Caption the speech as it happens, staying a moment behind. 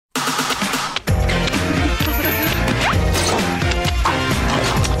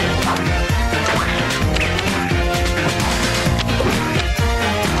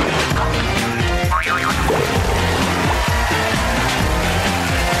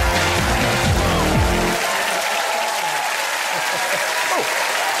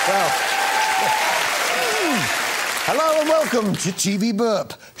Welcome to TV Burp.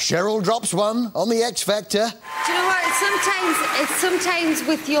 Cheryl drops one on the X Factor. Do you know what? It's sometimes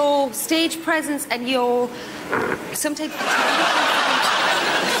with your stage presence and your... Sometimes...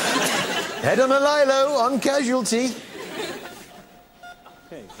 Head on a lilo on Casualty.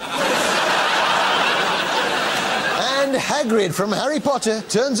 Okay. And Hagrid from Harry Potter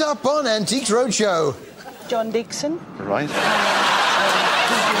turns up on Antiques Roadshow. John Dixon. Right.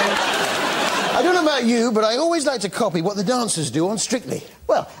 I don't know about you, but I always like to copy what the dancers do on Strictly.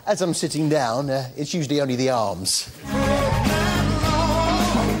 Well, as I'm sitting down, it's usually only the arms.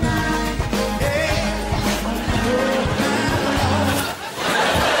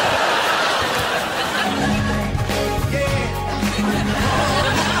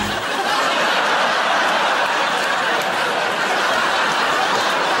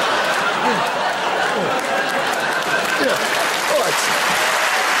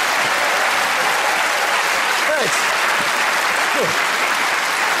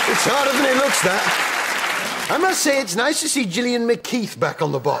 It's harder than it looks, that. I must say, it's nice to see Gillian McKeith back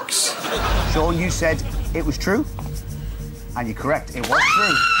on the box. Sure, you said it was true? And you're correct, it was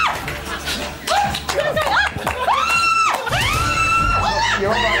true.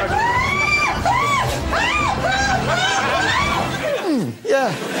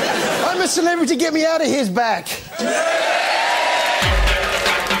 Yeah. I'm a celebrity, get me out of his back.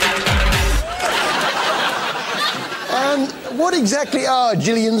 And what exactly are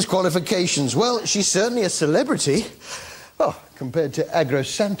Gillian's qualifications? Well, she's certainly a celebrity. Oh, compared to Agro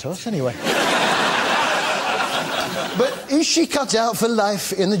Santos, anyway. But is she cut out for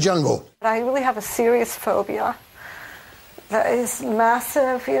life in the jungle? I really have a serious phobia that is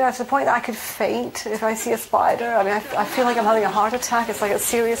massive, you know, to the point that I could faint if I see a spider. I mean, I feel like I'm having a heart attack. It's like a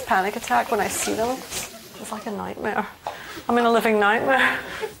serious panic attack when I see them. It's like a nightmare. I'm in a living nightmare.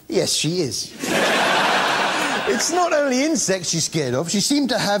 Yes, she is. It's not only insects she's scared of. She seemed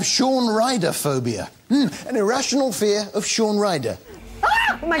to have Shaun Ryder phobia. An irrational fear of Shaun Ryder.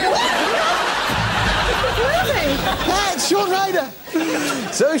 Ah! Oh, my God! It's moving! Ah, it's Shaun Ryder!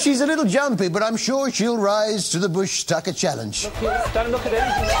 So she's a little jumpy, but I'm sure she'll rise to the Bush Tucker Challenge. Look here, don't look at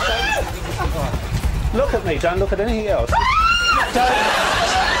anything else. Look at me, don't look at anything else. Don't...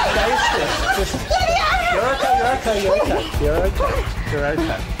 Stay still. You're okay, you're okay, you're okay. You're okay, you're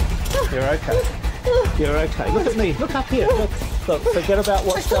okay. You're okay. You're okay. Look at me. Look up here. Look. Forget about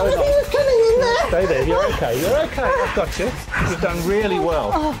what's going on. Stay there. You're okay. You're okay. I've got you. You've done really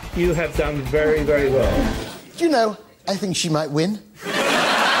well. You have done very, very well. Do you know, I think she might win.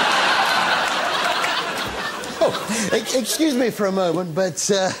 Oh, excuse me for a moment, but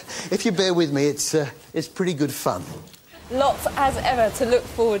if you bear with me, it's pretty good fun. Lots, as ever, to look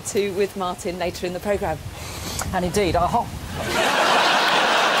forward to with Martin later in the programme. And indeed, Hey!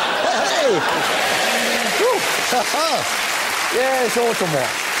 Yes, Autumn Watch.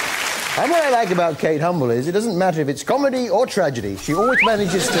 And what I like about Kate Humble is it doesn't matter if it's comedy or tragedy. She always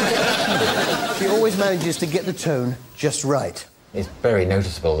manages to get the tone just right. It's very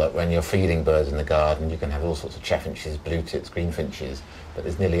noticeable that when you're feeding birds in the garden, you can have all sorts of chaffinches, blue tits, greenfinches, but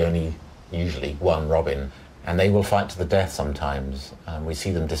there's nearly only usually one robin. And they will fight to the death sometimes. We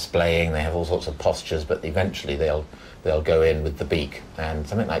see them displaying, they have all sorts of postures, but eventually they'll go in with the beak, and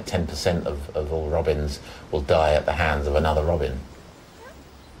something like 10% of all robins will die at the hands of another robin.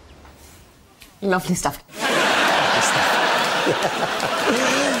 Lovely stuff.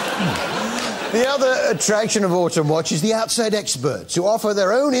 The other attraction of Autumn Watch is the outside experts who offer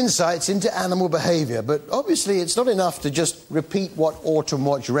their own insights into animal behaviour. But obviously it's not enough to just repeat what Autumn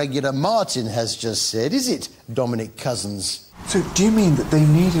Watch regular Martin has just said, is it, Dominic Cousins? So do you mean that they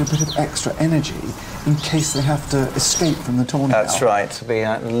needed a bit of extra energy in case they have to escape from the tornado? That's right, to be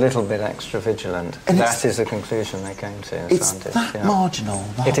a little bit extra vigilant. And that is the conclusion they came to. It's that marginal.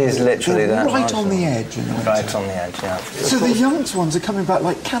 It is literally that right marginal. On the edge. Right on the edge, yeah. So the young ones are coming back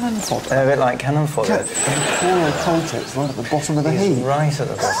like cannon fodder? They're a bit like cannon fodder. And poor old Coltex right at the bottom of the heap. Right at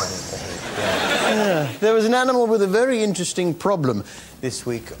the bottom of the heap, yeah. There was an animal with a very interesting problem this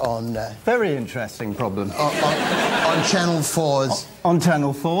week on... Very interesting problem. On Channel 4's... On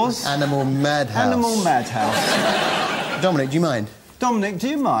Channel 4's? Animal Madhouse. Animal Madhouse. Dominic, do you mind? Dominic, do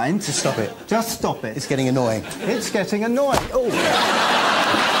you mind? Just stop it. Just stop it. It's getting annoying. It's getting annoying. Oh.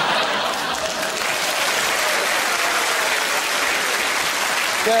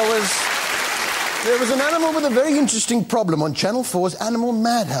 There was an animal with a very interesting problem on Channel 4's Animal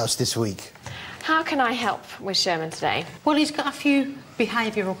Madhouse this week. How can I help with Sherman today? Well, he's got a few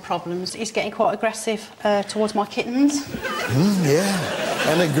behavioural problems. He's getting quite aggressive towards my kittens.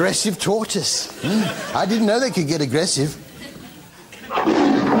 Yeah, an aggressive tortoise. I didn't know they could get aggressive.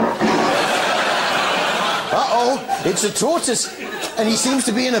 Uh-oh. Uh-oh, it's a tortoise, and he seems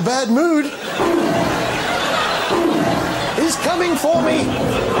to be in a bad mood. He's coming for me.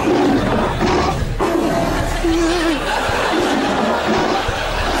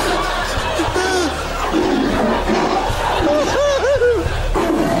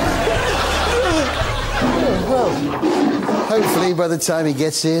 Well, hopefully by the time he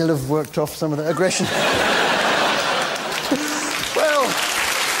gets here, he'll have worked off some of that aggression.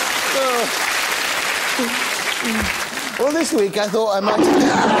 Well, this week I thought I might...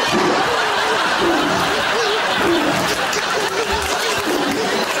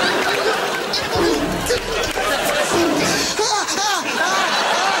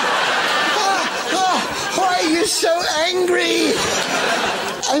 Why are you so angry?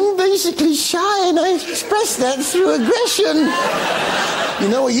 I'm basically shy and I express that through aggression. You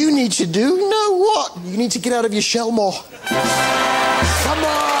know what you need to do? You know what? You need to get out of your shell more. Come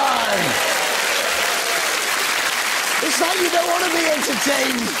on! It's like you don't want to be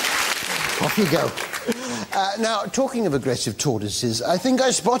entertained. Off you go. Now, talking of aggressive tortoises, I think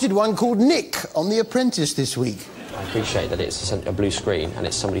I spotted one called Nick on The Apprentice this week. I appreciate that it's a blue screen and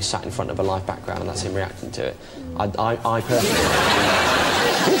it's somebody sat in front of a live background and that's him reacting to it. I personally...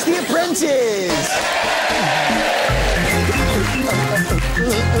 It's The Apprentice!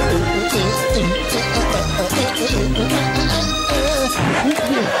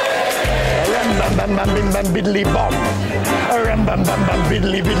 Biddly bomb.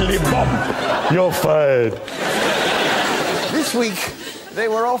 Biddly bomb. You're fired. This week, they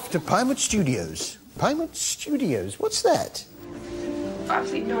were off to Pinewood Studios. Pinewood Studios? What's that?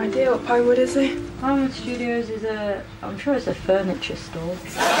 Absolutely no idea what Pinewood is, though. Pinewood Studios is I'm sure it's a furniture store. Yeah,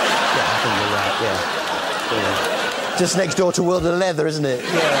 I think you're right, yeah. Just next door to World of Leather, isn't it?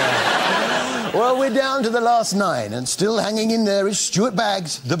 Yeah. Well, we're down to the last 9, and still hanging in there is Stuart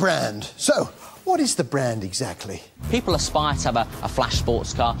Baggs, the brand. So, what is the brand exactly? People aspire to have a flash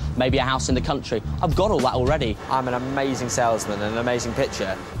sports car, maybe a house in the country. I've got all that already. I'm an amazing salesman and an amazing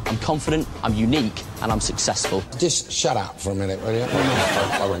pitcher. I'm confident, I'm unique, and I'm successful. Just shut up for a minute, will you?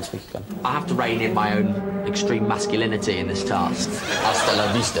 I won't speak again. I have to rein in my own extreme masculinity in this task. Hasta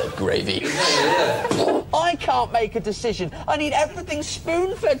la vista, gravy. I can't make a decision. I need everything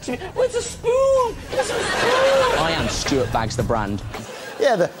spoon-fed to me. Where's the spoon? Where's the spoon? I am Stuart Baggs, the brand.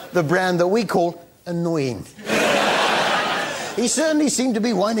 Yeah, the brand that we call annoying. He certainly seemed to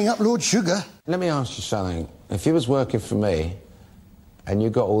be winding up Lord Sugar. Let me ask you something. If you was working for me and you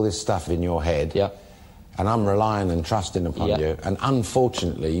got all this stuff in your head, and I'm relying and trusting upon you, and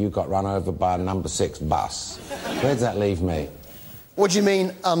unfortunately you got run over by a number 6 bus, where'd that leave me? What do you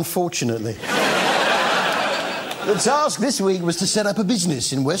mean, unfortunately? The task this week was to set up a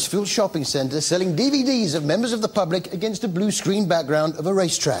business in Westfield Shopping Centre selling DVDs of members of the public against a blue screen background of a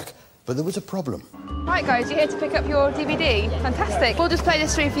racetrack. But there was a problem. Right, guys, you're here to pick up your DVD. Fantastic. We'll just play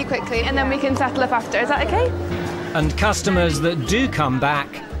this through for you quickly and then we can settle up after. Is that OK? And customers that do come back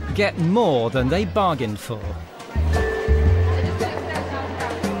get more than they bargained for.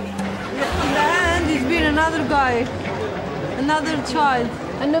 And there's been another guy. Another child.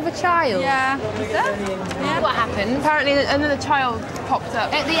 Another child? Yeah. Is there? Yeah. What happened? Apparently another child popped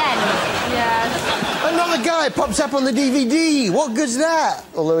up. At the end? Yeah. Another guy pops up on the DVD. What good's that?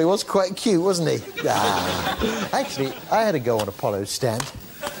 Although he was quite cute, wasn't he? Actually, I had to go on Apollo's stand.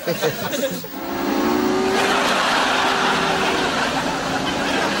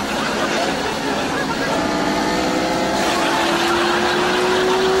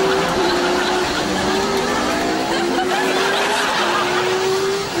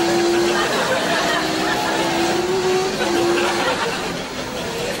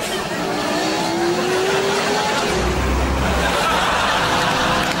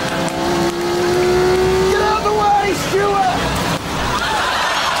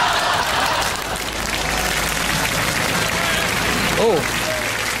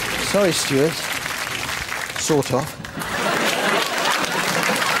 Sorry, Stuart. Sort of.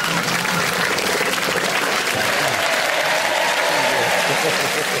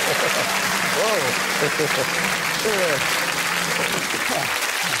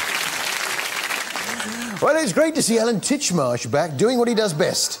 Well, it's great to see Alan Titchmarsh back doing what he does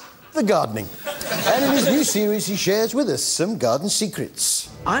best, the gardening. And in his new series, he shares with us some garden secrets.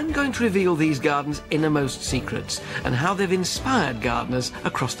 I'm going to reveal these gardens' innermost secrets and how they've inspired gardeners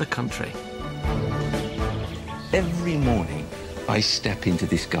across the country. Every morning, I step into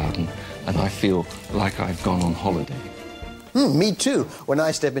this garden and I feel like I've gone on holiday. Me too. When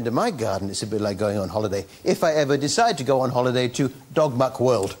I step into my garden, it's a bit like going on holiday. If I ever decide to go on holiday to Dog Muck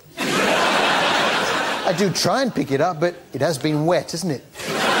World. I do try and pick it up, but it has been wet, hasn't it?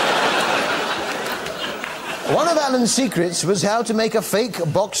 One of Alan's secrets was how to make a fake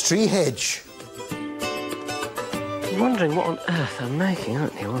box tree hedge. You're wondering what on earth I'm making,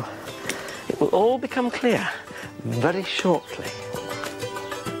 aren't you? Well, it will all become clear very shortly.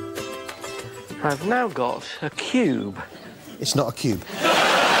 I've now got a cube. It's not a cube.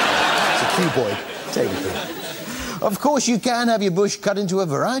 It's a cuboid. Take it. Of course, you can have your bush cut into a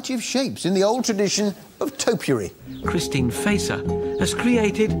variety of shapes in the old tradition of topiary. Christine Facer has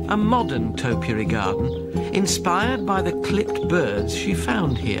created a modern topiary garden inspired by the clipped birds she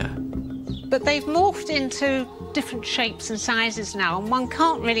found here. But they've morphed into different shapes and sizes now, and one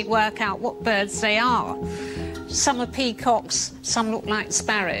can't really work out what birds they are. Some are peacocks, some look like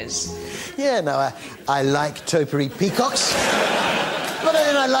sparrows. Yeah, no, I like topiary peacocks, but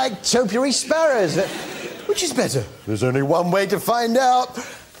then I like topiary sparrows. Which is better? There's only one way to find out.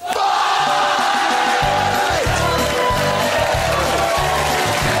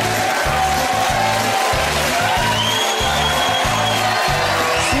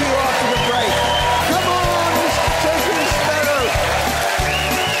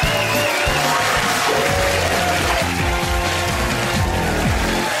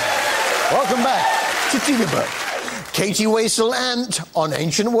 Welcome back to TV Burp. Katie Waisel and On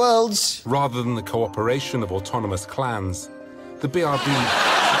Ancient Worlds. Rather than the cooperation of autonomous clans, the BRB...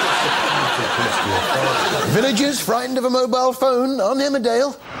 Villagers frightened of a mobile phone on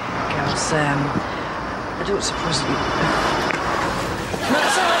Emmerdale. Girls, I don't suppose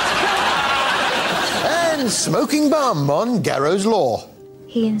And Smoking Bum on Garrow's Law.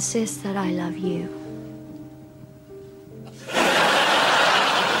 He insists that I love you.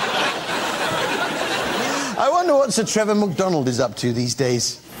 I wonder what Sir Trevor MacDonald is up to these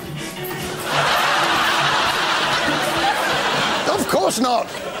days. Of course not.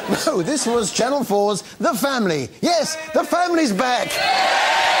 No, this was Channel 4's The Family. Yes, The Family's back.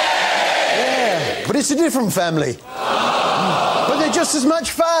 Yeah, but it's a different family. But they're just as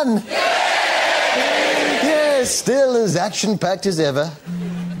much fun. Yes, still as action-packed as ever.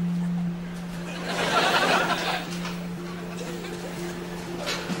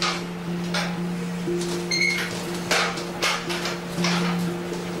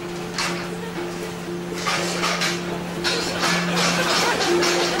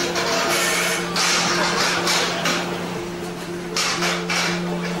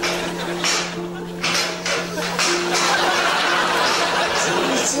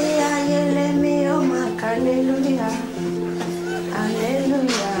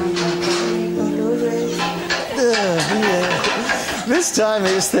 This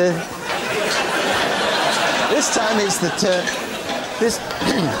time it's the turn. This.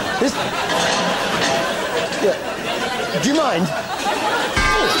 Yeah. Do you mind?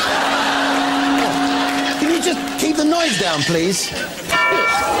 Can you just keep the noise down, please?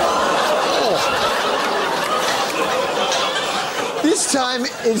 This time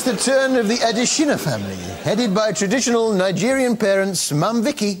it's the turn of the Adeshina family, headed by traditional Nigerian parents Mum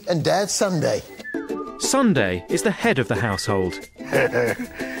Vicky and Dad Sunday. Sunday is the head of the household.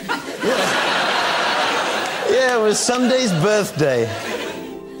 Yeah, it was Sunday's birthday.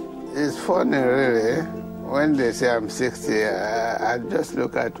 It's funny, really. When they say I'm 60, I just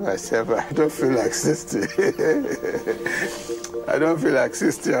look at myself. I don't feel like 60. I don't feel like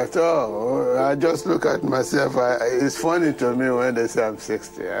 60 at all. I just look at myself. It's funny to me when they say I'm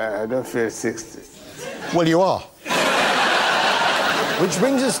 60. I don't feel 60. Well, you are. Which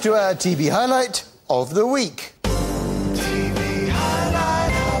brings us to our TV highlight of the week. TV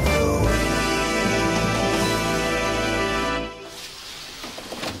highlight of the week.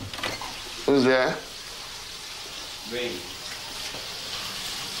 Who's there? Me.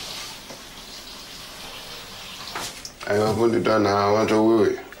 I opened the door now. I want to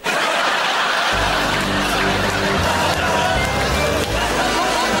wee.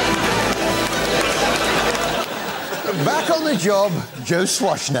 Back on the job, Joe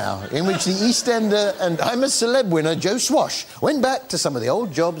Swash now, in which the EastEnder and I'm a Celeb winner, Joe Swash, went back to some of the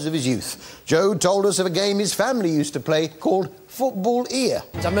old jobs of his youth. Joe told us of a game his family used to play called Football Ear.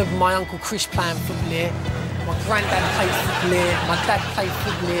 I remember my Uncle Chris playing football here, my granddad played football here, my dad played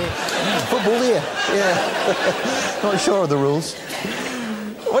football here. Football Ear, yeah. Not sure of the rules.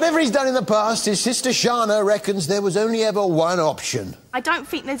 Whatever he's done in the past, his sister Shana reckons there was only ever one option. I don't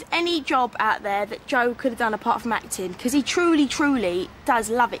think there's any job out there that Joe could have done apart from acting, because he truly, truly does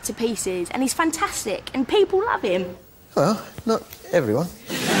love it to pieces, and he's fantastic, and people love him. Well, not everyone.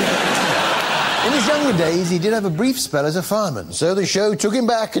 In his younger days, he did have a brief spell as a fireman, so the show took him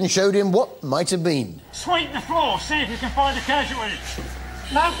back and showed him what might have been. Sweep the floor, see if you can find the casualty.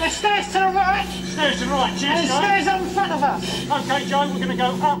 No, the stairs to the right. Stairs to the right, cheers, Joe. Stairs in front of us. OK, Joe, we're going to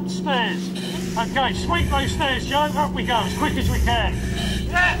go upstairs. OK, sweep those stairs, Joe. Up we go, as quick as we can.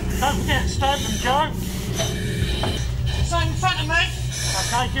 Yeah. Don't forget to stab them, Joe. Same in front of me.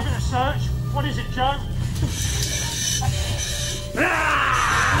 OK, give it a search. What is it, Joe?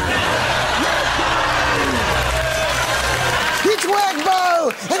 It's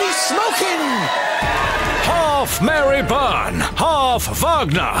Wagbo, and he's smoking! Half Mary Byrne, half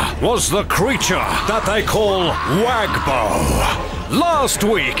Wagner was the creature that they call Wagbo. Last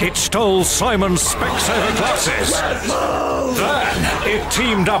week it stole Simon's Specsavers glasses. Then it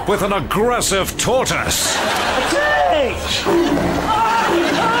teamed up with an aggressive tortoise.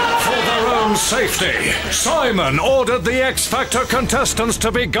 For their own safety, Simon ordered the X Factor contestants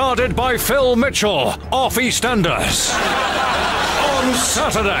to be guarded by Phil Mitchell off EastEnders. On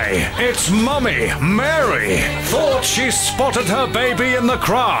Saturday, its mummy, Mary, thought she spotted her baby in the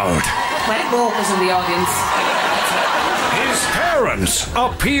crowd. Burp was in the audience. His parents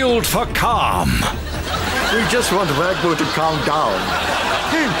appealed for calm. We just want Wagbo to calm down.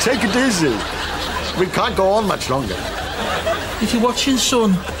 Hey, take it easy. We can't go on much longer. If you're watching,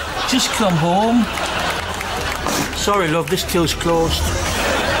 son, just come home. Sorry, love, this till's closed.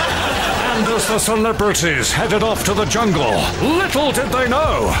 And as the celebrities headed off to the jungle, little did they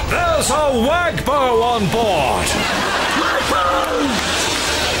know, there's a Wagbo on board!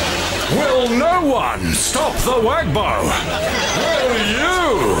 Will no one stop the Wagbo? Will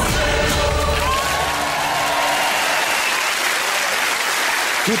you?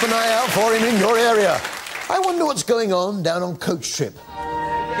 Keep an eye out for him in your area. I wonder what's going on down on Coach Trip.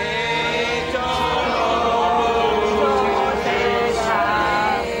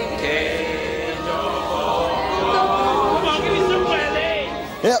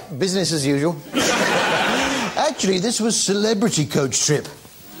 Yep, business as usual. Actually, this was Celebrity Coach Trip.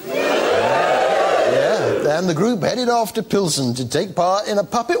 Yeah, and the group headed off to Pilsen to take part in a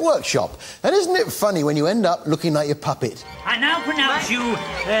puppet workshop. And isn't it funny when you end up looking like your puppet? I now pronounce you,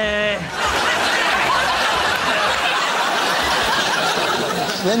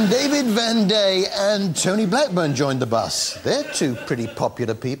 Then David Van Day and Tony Blackburn joined the bus. They're two pretty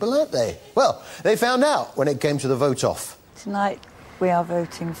popular people, aren't they? Well, they found out when it came to the vote-off. Tonight, we are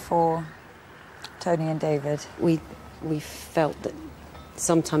voting for Tony and David. We felt that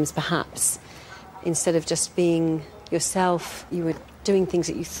sometimes, perhaps, instead of just being yourself, you were doing things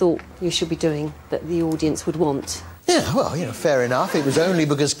that you thought you should be doing, that the audience would want. Yeah, well, you know, fair enough. It was only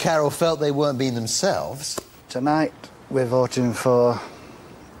because Carol felt they weren't being themselves. Tonight, we're voting for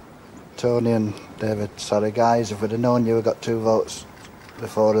Tony and David. Sorry, guys, if we'd have known you had got 2 votes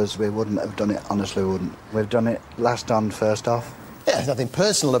before us, we wouldn't have done it. Honestly, we wouldn't. We've done it last on, first off. Yeah, there's nothing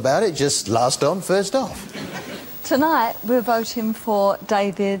personal about it, just last on, first off. Tonight, we're voting for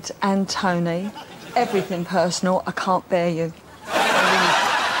David and Tony. Everything personal, I can't bear you.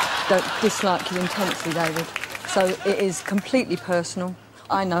 I really don't dislike you intensely, David. So it is completely personal.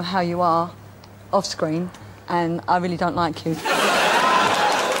 I know how you are off screen, and I really don't like you.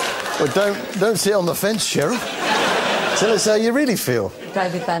 Well, don't sit on the fence, Cheryl. Tell us how you really feel.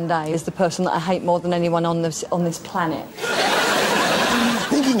 David Van Day is the person that I hate more than anyone on this planet.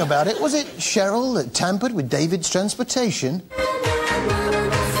 Thinking about it, was it Cheryl that tampered with David's transportation?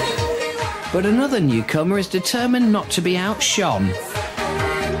 But another newcomer is determined not to be outshone.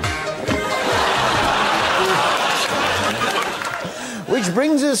 Which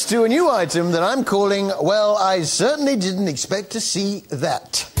brings us to a new item that I'm calling, well, I certainly didn't expect to see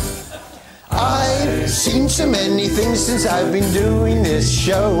that. I've seen so many things since I've been doing this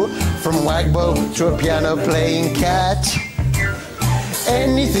show, from Wagbo to a piano-playing cat.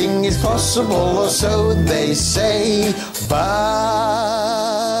 Anything is possible, or so they say, but...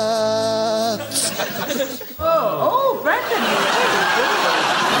 Oh, Brendan,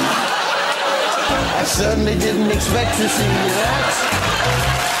 I certainly didn't expect to see that.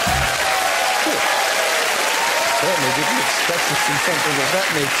 Certainly didn't expect to see something of that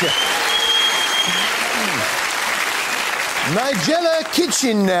nature. Nigella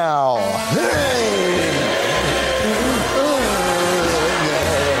Kitchen now. Hey!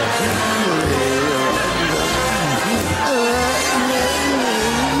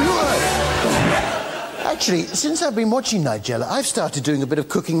 Actually, since I've been watching Nigella, I've started doing a bit of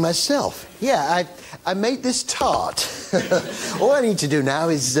cooking myself. Yeah, I made this tart. All I need to do now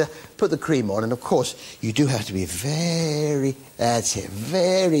is put the cream on, and of course, you do have to be very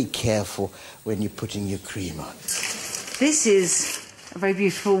careful when you're putting your cream on. This is a very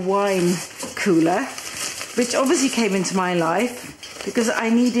beautiful wine cooler, which obviously came into my life because I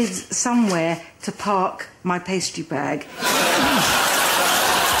needed somewhere to park my pastry bag.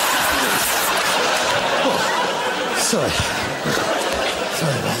 Sorry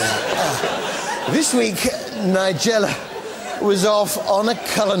about that. This week, Nigella was off on a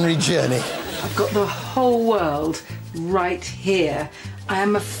culinary journey. I've got the whole world right here. I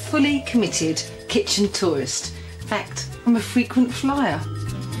am a fully committed kitchen tourist. In fact, I'm a frequent flyer.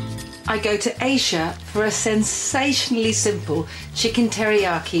 I go to Asia for a sensationally simple chicken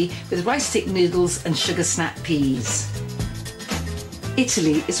teriyaki with rice stick noodles and sugar snap peas.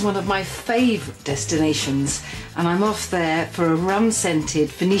 Italy is one of my favourite destinations, and I'm off there for a rum-scented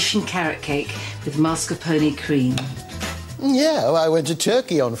Venetian carrot cake with mascarpone cream. Yeah, well, I went to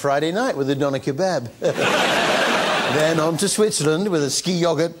Turkey on Friday night with a doner kebab. Then on to Switzerland with a ski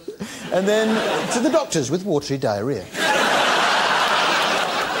yogurt, and then to the doctors with watery diarrhoea.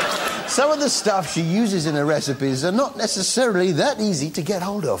 Some of the stuff she uses in her recipes are not necessarily that easy to get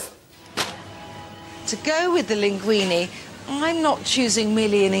hold of. To go with the linguine, I'm not choosing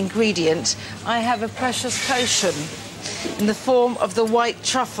merely an ingredient. I have a precious potion in the form of the white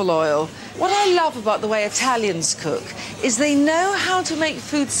truffle oil. What I love about the way Italians cook is they know how to make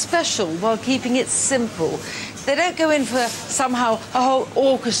food special while keeping it simple. They don't go in for somehow a whole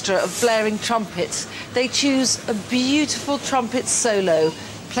orchestra of blaring trumpets. They choose a beautiful trumpet solo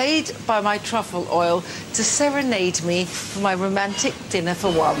played by my truffle oil to serenade me for my romantic dinner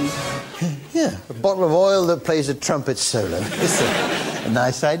for one. Yeah, a bottle of oil that plays a trumpet solo. Listen, a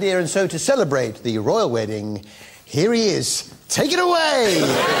nice idea. And so to celebrate the royal wedding, here he is. Take it away!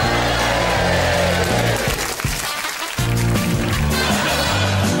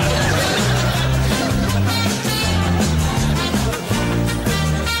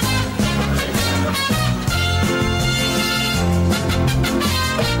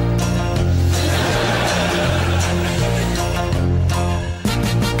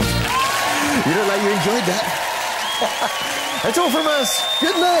 You look like you enjoyed that. That's all from us.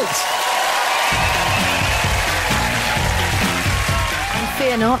 Good night. And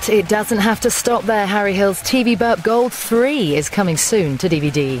fear not, it doesn't have to stop there. Harry Hill's TV Burp Gold 3 is coming soon to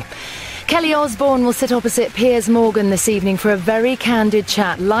DVD. Kelly Osbourne will sit opposite Piers Morgan this evening for a very candid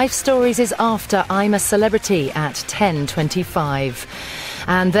chat. Life Stories is after I'm a Celebrity at 10:25.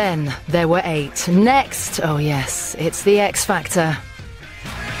 And then there were 8. Next, oh yes, it's the X Factor.